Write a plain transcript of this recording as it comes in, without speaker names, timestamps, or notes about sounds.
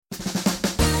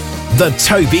The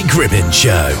Toby Gribbin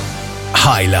Show.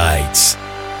 Highlights.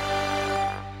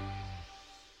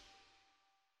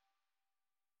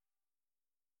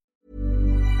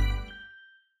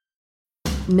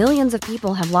 Millions of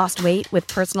people have lost weight with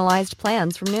personalized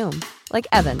plans from Noom. Like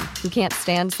Evan, who can't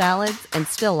stand salads and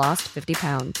still lost 50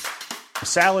 pounds.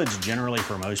 Salads generally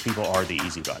for most people are the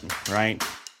easy button, right?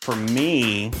 For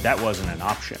me, that wasn't an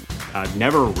option. I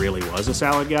never really was a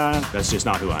salad guy. That's just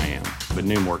not who I am. But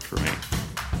Noom worked for me.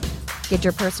 Get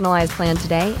your personalized plan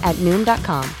today at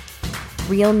Noom.com.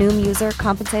 Real Noom user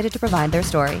compensated to provide their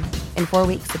story. In 4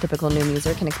 weeks, the typical Noom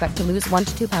user can expect to lose 1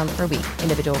 to 2 pounds per week.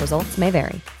 Individual results may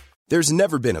vary. There's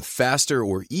never been a faster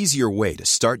or easier way to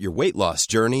start your weight loss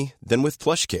journey than with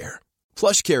PlushCare.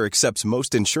 PlushCare accepts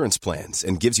most insurance plans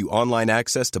and gives you online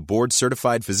access to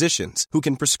board-certified physicians who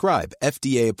can prescribe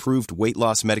FDA-approved weight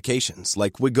loss medications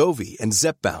like Wegovy and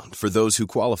Zepbound for those who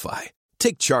qualify.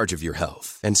 Take charge of your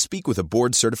health and speak with a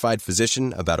board-certified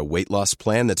physician about a weight loss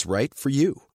plan that's right for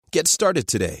you. Get started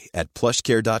today at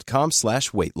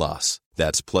plushcare.com/weight loss.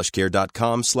 That's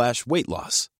plushcare.com/weight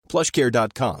loss.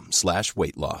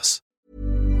 plushcare.com/weight loss.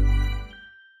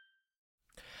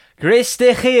 Grace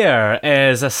de Geer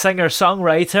is a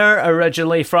singer-songwriter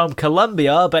originally from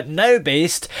Colombia but now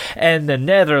based in the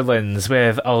Netherlands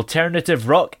with alternative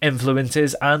rock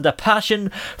influences and a passion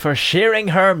for sharing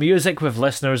her music with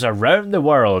listeners around the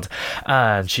world.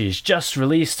 And she's just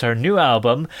released her new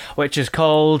album, which is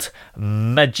called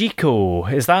Magico.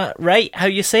 Is that right how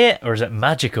you say it, or is it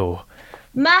Magico?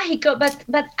 Mágico,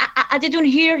 but I didn't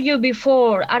hear you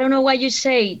before. I don't know why you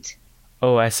say it.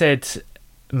 Oh, I said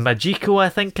Magico, I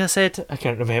think I said. I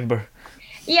can't remember.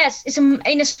 Yes, in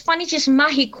Spanish it's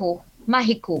Mágico.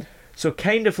 Mágico. So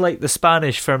kind of like the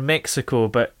Spanish for Mexico,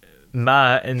 but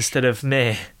ma instead of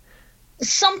me.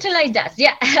 Something like that,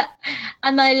 yeah.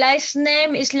 And my last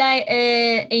name is like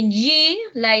in G,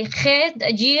 like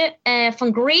G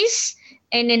from Greece,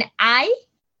 and an I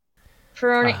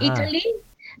from Italy,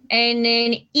 and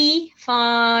an E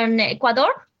from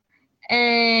Ecuador,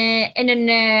 and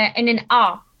an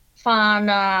R from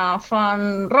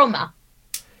Roma.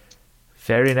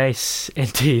 Very nice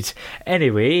indeed.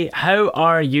 Anyway, how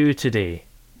are you today?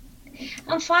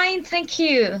 I'm fine, thank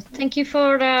you. Thank you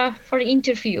for the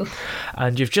interview.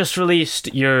 And you've just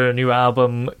released your new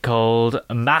album called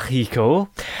Mágico.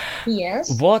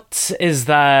 Yes. What is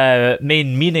the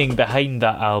main meaning behind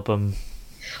that album?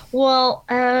 Well,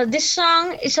 this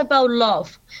song is about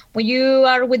love. When you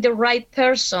are with the right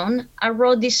person, I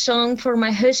wrote this song for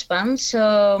my husband.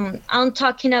 So I'm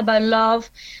talking about love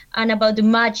and about the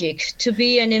magic to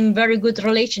be in a very good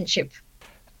relationship.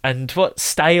 And what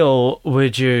style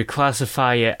would you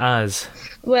classify it as?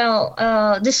 Well,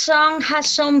 the song has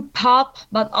some pop,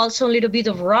 but also a little bit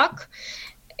of rock.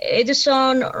 It is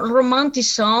a romantic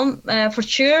song for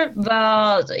sure,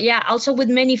 but yeah, also with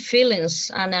many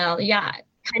feelings and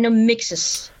kind of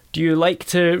mixes. Do you like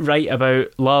to write about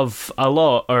love a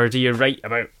lot, or do you write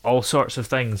about all sorts of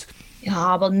things?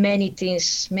 Yeah, about many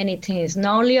things.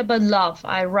 Not only about love.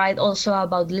 I write also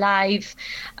about life,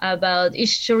 about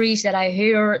histories that I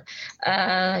heard.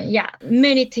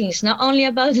 Many things. Not only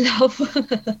about love.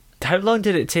 How long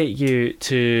did it take you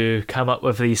to come up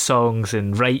with these songs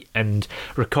and write and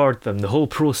record them, the whole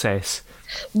process?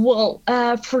 Well,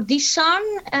 for this song,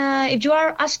 if you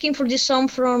are asking for this song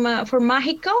for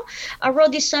Mágico, I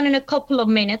wrote this song in a couple of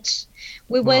minutes.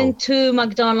 We went to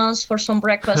McDonald's for some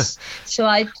breakfast. So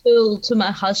I told to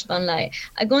my husband, like,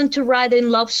 I'm going to write a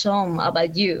love song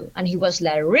about you. And he was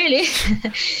like, really?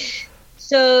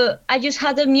 So I just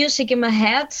had the music in my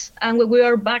head. And when we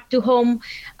were back to home,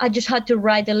 I just had to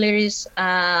write the lyrics.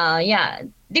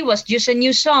 It was just a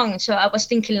new song. So I was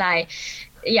thinking like,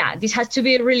 this has to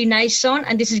be a really nice song,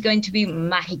 and this is going to be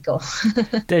Mágico.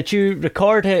 Did you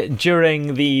record it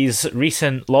during these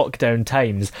recent lockdown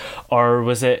times, or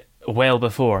was it well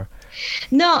before?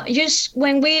 No, just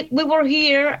when we were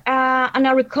here and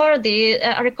I record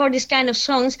this kind of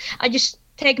songs, I just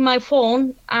take my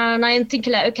phone and I am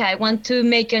thinking like, okay, I want to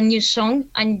make a new song,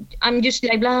 and I'm just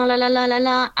like blah la la la la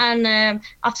la, and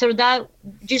after that,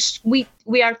 just we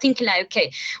are thinking like,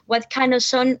 okay, what kind of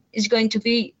song is going to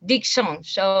be this song?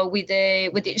 So with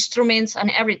the instruments and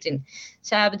everything.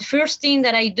 So the first thing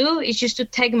that I do is just to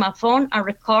take my phone and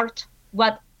record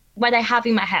what I have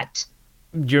in my head.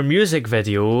 Your music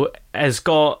video has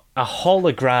got a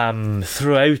hologram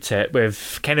throughout it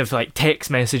with kind of like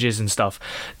text messages and stuff.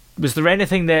 Was there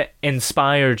anything that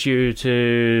inspired you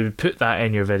to put that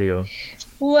in your video?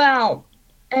 Well,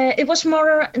 it was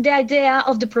more the idea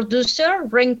of the producer,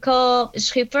 Renko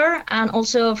Schiffer, and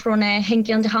also from Henke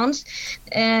and Hans.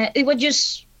 It was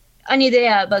just an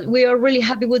idea, but we are really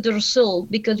happy with the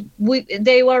result because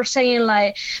they were saying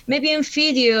like maybe in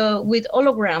video with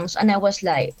holograms, and I was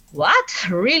like, what,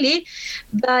 really?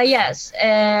 But yes,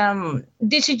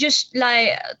 this is just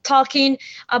like talking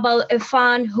about a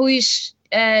fan who is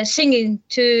singing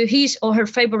to his or her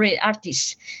favorite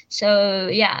artist. So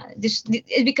yeah, this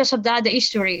because of that, the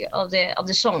history of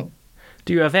the song.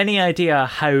 Do you have any idea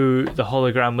how the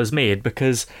hologram was made?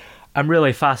 Because I'm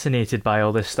really fascinated by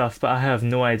all this stuff, but I have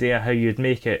no idea how you'd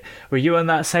make it. Were you on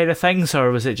that side of things,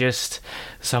 or was it just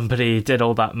somebody did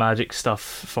all that magic stuff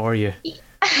for you?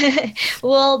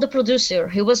 Well, the producer,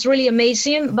 he was really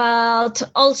amazing, but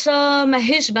also my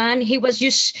husband, he was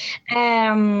just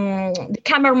the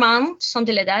cameraman,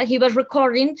 something like that. He was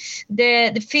recording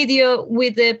the video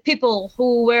with the people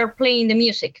who were playing the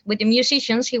music, with the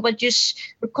musicians. He was just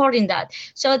recording that.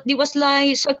 So it was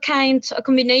like a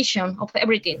combination of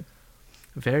everything.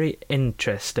 Very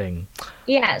interesting.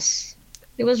 Yes,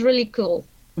 it was really cool.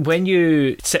 When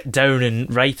you sit down and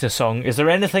write a song, is there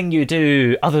anything you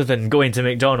do other than going to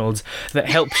McDonald's that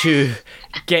helps you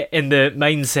get in the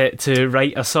mindset to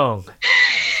write a song?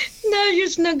 No,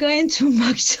 just not going to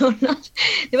McDonald's.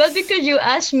 It was because you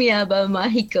asked me about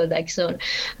Mexico, that song.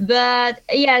 But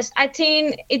yes, I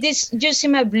think it is just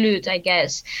in my blood, I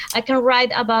guess. I can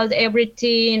write about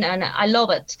everything and I love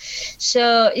it.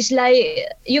 So it's like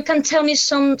you can tell me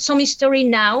some story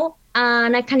now,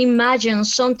 and I can imagine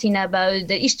something about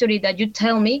the history that you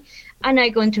tell me, and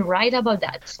I'm going to write about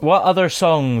that. What other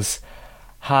songs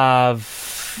have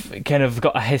kind of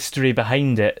got a history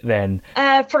behind it then?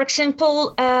 For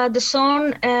example, the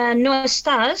song No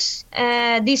Estás.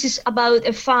 This is about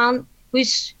a fan who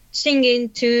is singing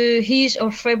to his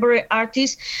or favorite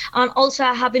artist, and also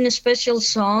having a special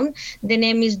song. The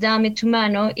name is Dame tu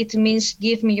mano. It means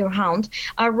give me your hand.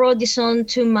 I wrote this song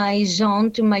to my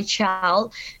son, to my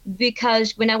child,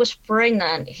 because when I was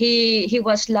pregnant, he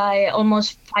was like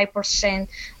almost 5%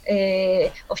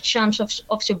 of chance of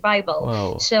survival.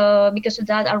 Wow. So because of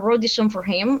that, I wrote this song for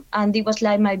him, and it was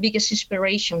like my biggest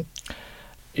inspiration.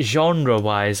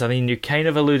 Genre-wise, I mean, you kind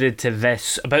of alluded to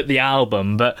this about the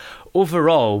album, but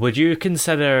overall, would you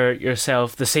consider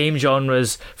yourself the same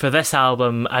genres for this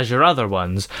album as your other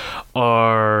ones,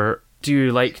 or do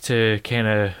you like to kind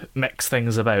of mix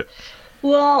things about?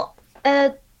 Well,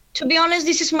 to be honest,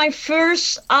 this is my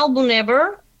first album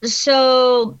ever,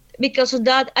 so because of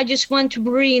that, I just want to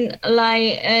bring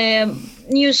like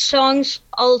new songs.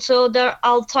 Also, they're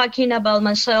all talking about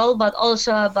myself, but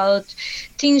also about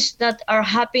things that are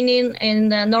happening in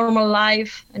the normal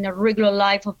life and the regular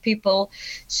life of people.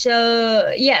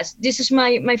 So yes, this is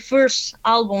my first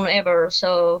album ever.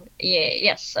 So yeah,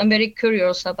 yes, I'm very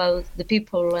curious about the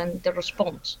people and the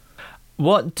response.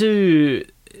 What do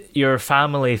your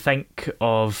family think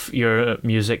of your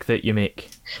music that you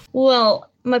make? Well,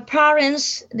 my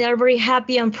parents, they are very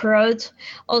happy and proud.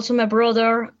 Also, my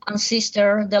brother and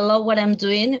sister, they love what I'm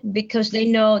doing because they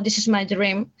know this is my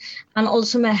dream. And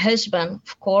also my husband,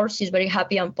 of course, is very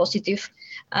happy and positive.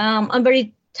 I'm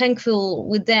very thankful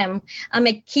with them. And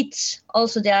my kids,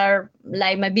 also, they are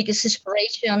like my biggest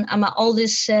inspiration. And my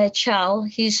oldest child,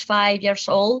 he's 5 years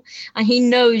old, and he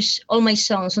knows all my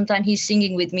songs. Sometimes he's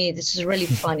singing with me. This is really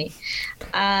funny.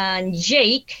 And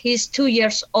Jake, he's 2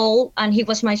 years old, and he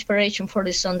was my inspiration for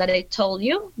the song that I told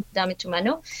you, Dame tu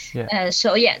mano. Yeah.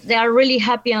 So yeah, they are really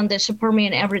happy and they support me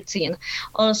in everything.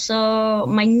 Also,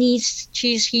 my niece,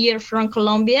 she's here from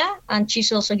Colombia, and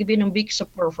she's also giving a big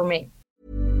support for me.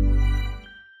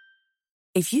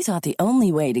 If you thought the only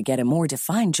way to get a more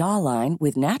defined jawline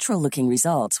with natural-looking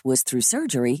results was through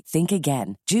surgery, think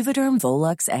again. Juvederm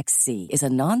Volux XC is a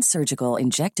non-surgical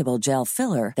injectable gel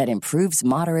filler that improves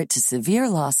moderate to severe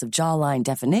loss of jawline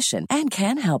definition and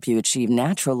can help you achieve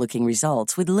natural-looking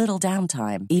results with little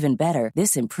downtime. Even better,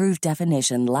 this improved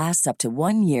definition lasts up to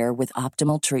 1 year with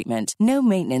optimal treatment. No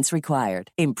maintenance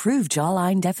required. Improve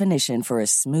jawline definition for a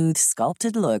smooth,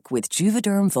 sculpted look with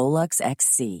Juvederm Volux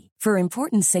XC. For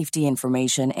important safety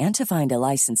information and to find a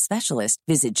licensed specialist,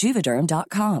 visit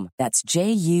Juvederm.com. That's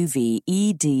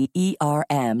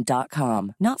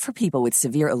JUVEDERM.com. Not for people with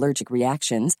severe allergic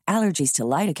reactions, allergies to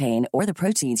lidocaine, or the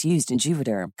proteins used in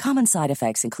Juvederm. Common side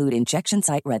effects include injection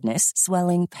site redness,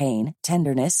 swelling, pain,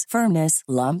 tenderness, firmness,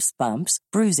 lumps, bumps,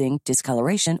 bruising,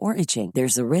 discoloration, or itching.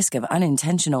 There's a risk of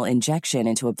unintentional injection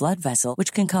into a blood vessel,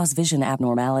 which can cause vision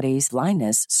abnormalities,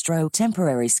 blindness, stroke,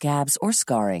 temporary scabs, or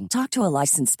scarring. Talk to a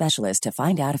licensed specialist to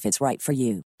find out if it's right for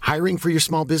you. Hiring for your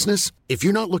small business? If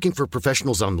you're not looking for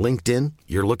professionals on LinkedIn,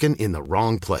 you're looking in the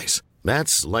wrong place.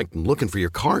 That's like looking for your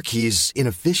car keys in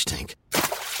a fish tank.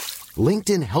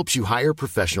 LinkedIn helps you hire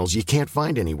professionals you can't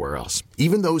find anywhere else,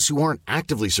 even those who aren't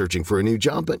actively searching for a new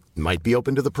job but might be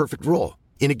open to the perfect role.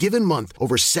 In a given month,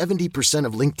 over 70%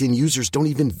 of LinkedIn users don't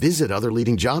even visit other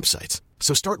leading job sites.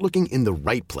 So start looking in the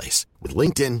right place. With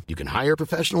LinkedIn, you can hire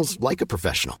professionals like a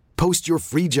professional. Post your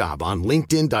free job on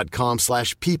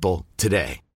linkedin.com/people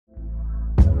today.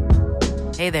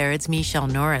 Hey there, it's Michelle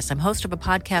Norris. I'm host of a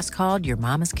podcast called Your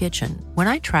Mama's Kitchen. When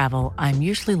I travel, I'm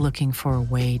usually looking for a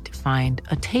way to find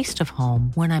a taste of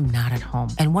home when I'm not at home.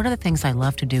 And one of the things I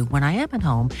love to do when I am at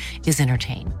home is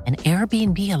entertain. And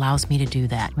Airbnb allows me to do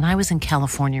that. When I was in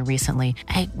California recently,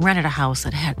 I rented a house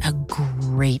that had a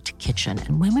great kitchen.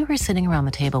 And when we were sitting around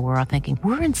the table, we were all thinking,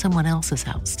 we're in someone else's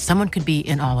house. Someone could be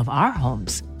in all of our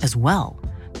homes as well.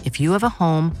 If you have a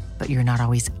home, but you're not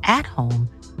always at home,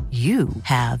 you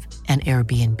have an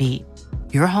Airbnb.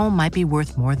 Your home might be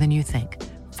worth more than you think.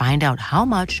 Find out how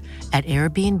much at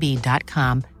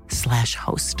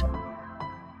airbnb.com/host.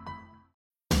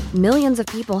 Millions of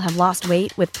people have lost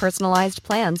weight with personalized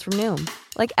plans from Noom.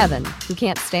 Like Evan, who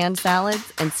can't stand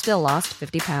salads and still lost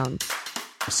 50 pounds.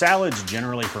 Salads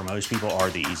generally for most people are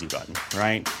the easy button,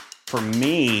 right? For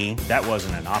me, that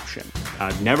wasn't an option.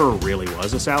 I never really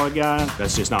was a salad guy.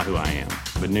 That's just not who I am.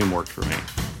 But Noom worked for me.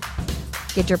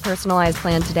 Get your personalized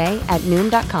plan today at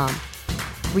Noom.com.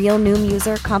 Real Noom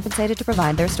user compensated to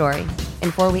provide their story.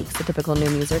 In 4 weeks, the typical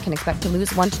Noom user can expect to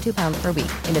lose 1 to 2 pounds per week.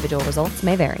 Individual results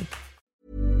may vary.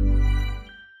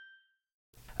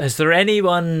 Is there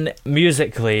anyone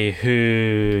musically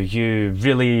who you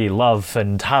really love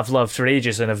and have loved for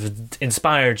ages and have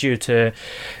inspired you to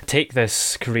take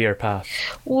this career path?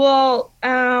 Well,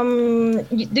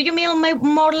 do you mean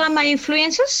more like my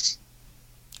influences?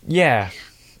 Yeah.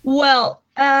 Well,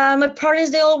 my parents,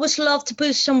 they always love to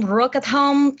put some rock at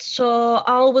home. So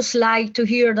I always like to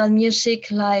hear that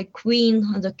music like Queen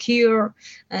and The Cure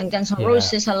and Guns N'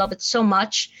 Roses. I love it so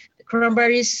much. The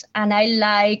Cranberries, and I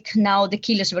like now The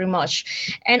Killers very much.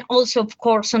 And also, of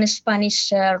course, some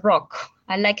Spanish rock.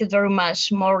 I like it very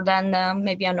much, more than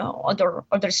maybe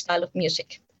other style of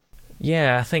music.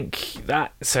 Yeah, I think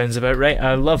that sounds about right.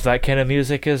 I love that kind of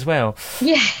music as well.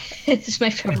 Yeah, it's my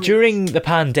favorite. During the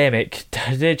pandemic,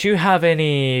 did you have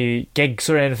any gigs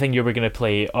or anything you were going to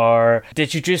play, or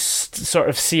did you just sort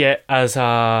of see it as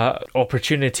a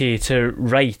opportunity to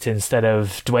write instead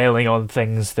of dwelling on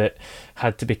things that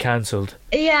had to be cancelled?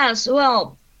 Yes,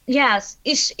 well, yes,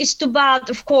 it's too bad,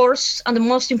 of course, and the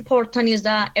most important is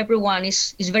that everyone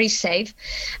is very safe.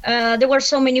 There were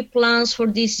so many plans for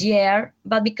this year,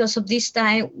 but because of this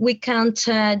time, we can't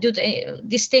do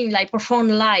this thing like perform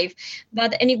live.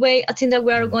 But anyway, I think that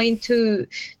we are going to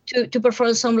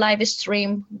perform some live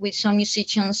stream with some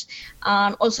musicians,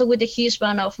 and also with the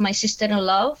husband of my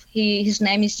sister-in-law. His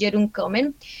name is Jeroen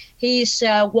Komen. He's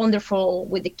wonderful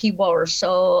with the keyboard,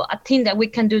 so I think that we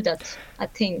can do that, I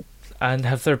think. And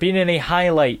have there been any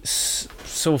highlights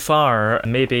so far?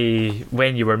 Maybe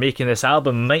when you were making this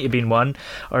album might have been one,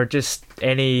 or just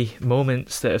any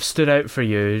moments that have stood out for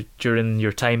you during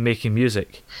your time making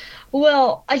music?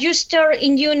 Well, I just started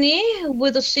in uni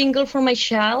with a single for my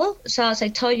child, so as I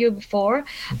told you before.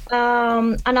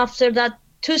 And after that,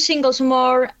 2 singles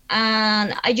more,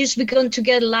 and I just began to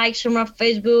get likes on my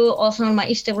Facebook, also on my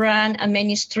Instagram, and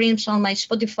many streams on my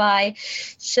Spotify.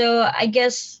 So I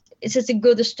guess it's just a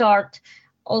good start.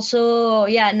 Also,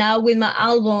 yeah, now with my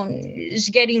album, it's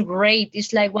getting great.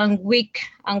 It's like 1 week,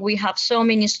 and we have so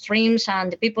many streams,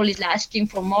 and the people is asking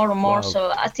for more and more. Wow.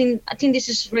 So I think this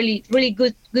is really, really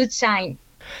good sign.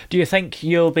 Do you think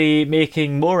you'll be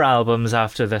making more albums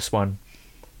after this one?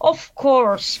 Of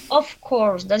course.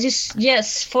 That is,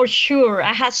 yes, for sure.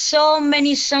 I have so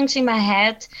many songs in my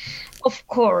head. Of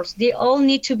course, they all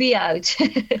need to be out.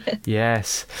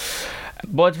 Yes.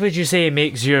 What would you say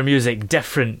makes your music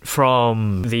different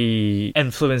from the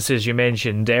influences you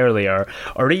mentioned earlier,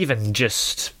 or even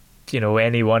just,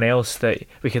 anyone else that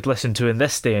we could listen to in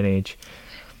this day and age?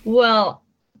 Well,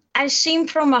 I sing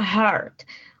from my heart.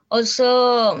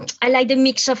 Also, I like the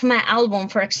mix of my album.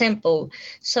 For example,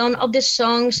 some of the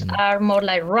songs are more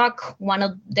like rock. One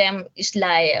of them is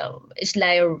like a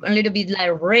little bit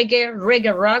like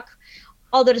reggae rock.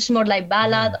 Others more like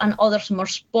ballad, and others more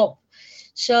pop.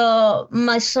 So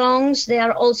my songs, they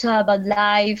are also about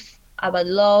life, about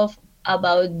love,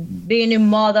 about being a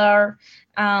mother.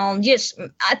 Yes,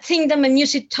 I think that my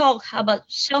music talk about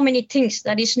so many things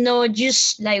that is not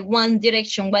just like one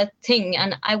direction, one thing.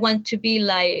 And I want to be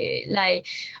like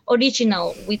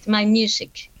original with my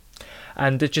music.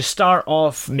 And did you start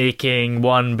off making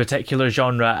one particular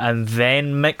genre and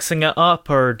then mixing it up,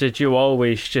 or did you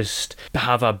always just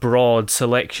have a broad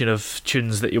selection of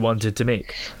tunes that you wanted to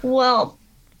make? Well,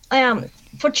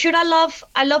 For sure,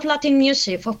 I love Latin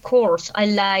music. Of course, I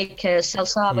like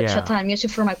salsa, bachata, and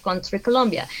music from my country,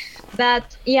 Colombia.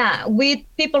 But yeah, with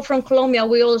people from Colombia,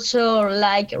 we also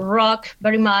like rock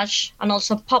very much, and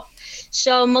also pop.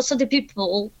 So most of the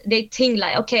people, they think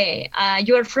like, okay,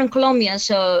 you are from Colombia,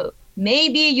 so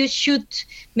maybe you should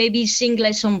sing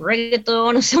like some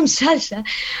reggaeton or some salsa.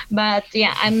 But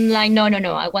yeah, I'm like, no,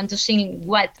 I want to sing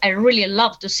what I really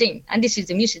love to sing, and this is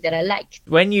the music that I like.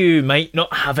 When you might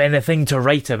not have anything to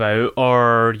write about,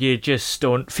 or you just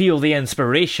don't feel the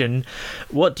inspiration,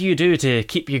 what do you do to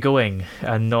keep you going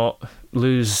and not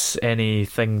lose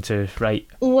anything to write?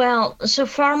 Well, so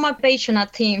far my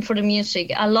passionate thing for the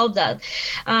music, I love that.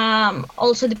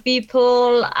 Also the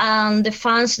people and the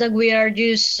fans that we are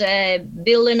just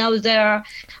building out there,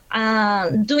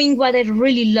 doing what I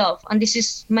really love, and this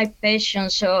is my passion.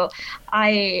 So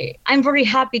I'm very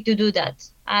happy to do that,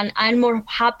 and I'm more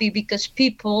happy because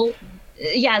people,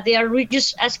 they are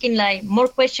just asking like more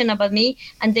questions about me,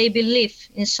 and they believe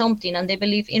in something, and they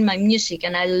believe in my music,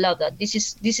 and I love that. This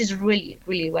is really,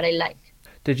 really what I like.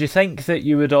 Did you think that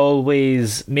you would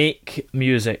always make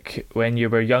music when you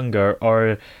were younger,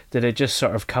 or did it just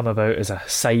sort of come about as a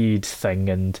side thing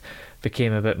and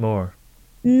became a bit more?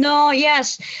 No,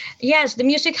 yes, the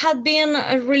music had been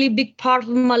a really big part of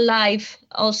my life.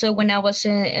 Also, when I was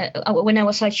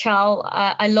a child,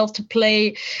 I loved to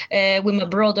play with my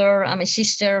brother and my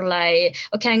sister. Like,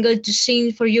 okay, I'm going to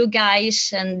sing for you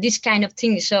guys and this kind of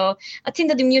thing. So I think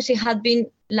that the music had been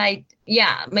like,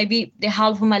 maybe the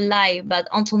half of my life. But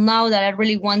until now, that I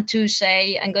really want to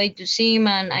say I'm going to sing,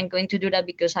 and I'm going to do that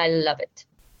because I love it.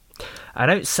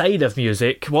 And outside of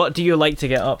music, what do you like to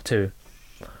get up to?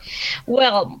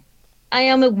 Well, I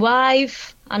am a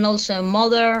wife and also a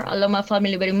mother. I love my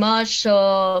family very much.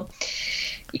 So,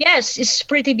 yes, it's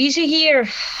pretty busy here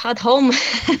at home.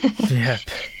 Yeah.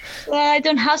 I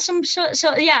don't have some. So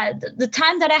the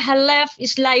time that I have left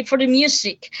is like for the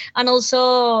music, and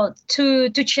also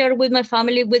to share with my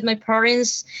family, with my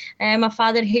parents. My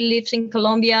father, he lives in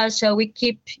Colombia, so we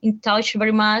keep in touch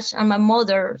very much. And my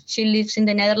mother, she lives in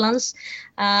the Netherlands.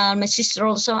 My sister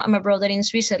also, and my brother in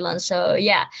Switzerland. So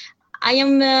yeah, I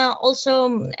am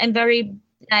also a very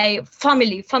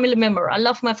family member. I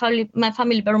love my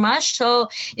family very much. So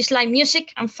it's like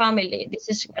music and family. This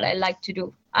is what I like to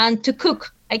do, and to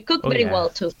cook. I cook very well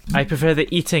too. I prefer the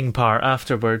eating part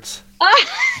afterwards.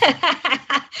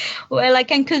 Well, I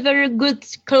can cook very good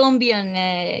Colombian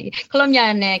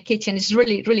kitchen. It's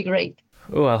really, really great.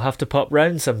 Oh, I'll have to pop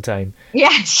round sometime. Yeah,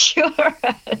 sure.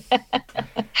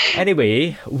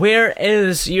 Anyway, where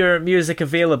is your music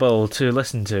available to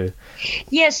listen to?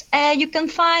 Yes, you can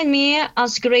find me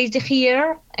as Grace De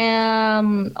Geer.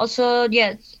 Also,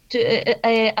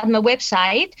 at my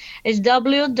website is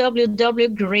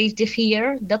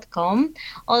www.gracedegeer.com.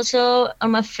 Also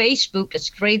on my Facebook, it's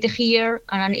Grace De Geer,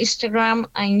 and on Instagram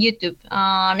and YouTube,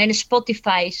 and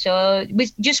Spotify. So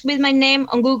just with my name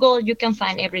on Google, you can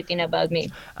find everything about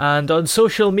me. And on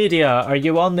social media, are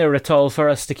you on there at all for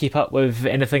us to keep up with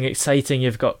anything exciting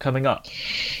you've got coming up?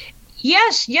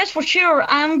 Yes, for sure.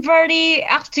 I'm very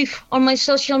active on my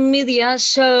social media.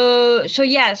 So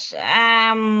yes.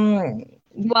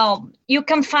 Well, you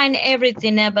can find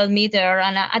everything about me there,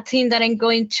 and I think that I'm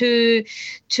going to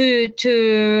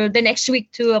the next week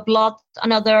to upload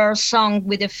another song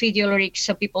with the video lyrics,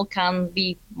 so people can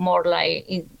be more like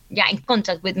in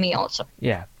contact with me also.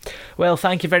 Yeah. Well,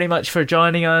 thank you very much for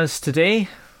joining us today.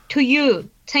 To you,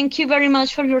 thank you very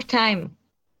much for your time.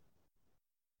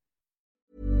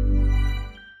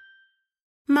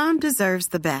 Mom deserves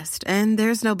the best, and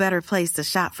there's no better place to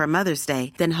shop for Mother's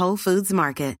Day than Whole Foods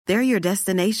Market. They're your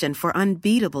destination for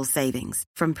unbeatable savings,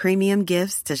 from premium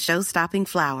gifts to show-stopping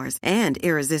flowers and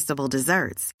irresistible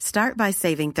desserts. Start by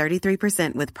saving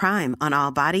 33% with Prime on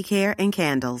all body care and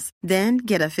candles. Then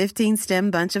get a 15-stem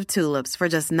bunch of tulips for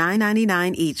just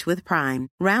 $9.99 each with Prime.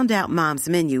 Round out Mom's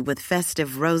menu with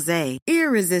festive rosé,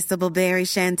 irresistible berry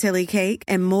chantilly cake,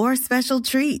 and more special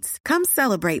treats. Come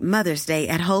celebrate Mother's Day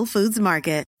at Whole Foods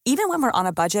Market. Even when we're on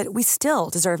a budget, we still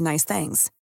deserve nice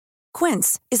things.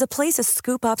 Quince is a place to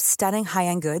scoop up stunning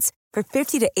high-end goods for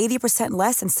 50 to 80%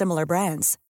 less than similar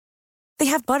brands. They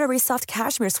have buttery soft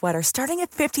cashmere sweaters starting at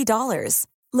 $50,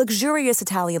 luxurious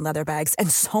Italian leather bags,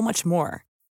 and so much more.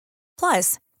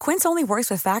 Plus, Quince only works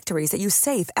with factories that use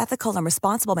safe, ethical, and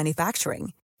responsible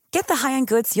manufacturing. Get the high-end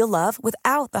goods you'll love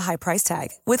without the high price tag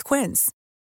with Quince.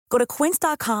 Go to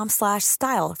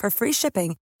quince.com/style for free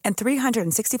shipping and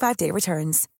 365-day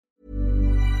returns.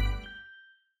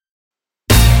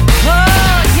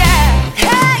 Oh, yeah.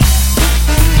 Hey!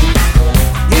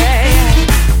 Yeah, yeah.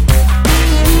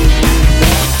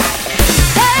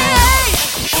 Hey!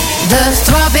 The The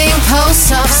throbbing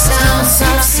pulse of sound.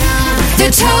 The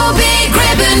Toby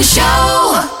Gribbon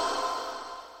Show.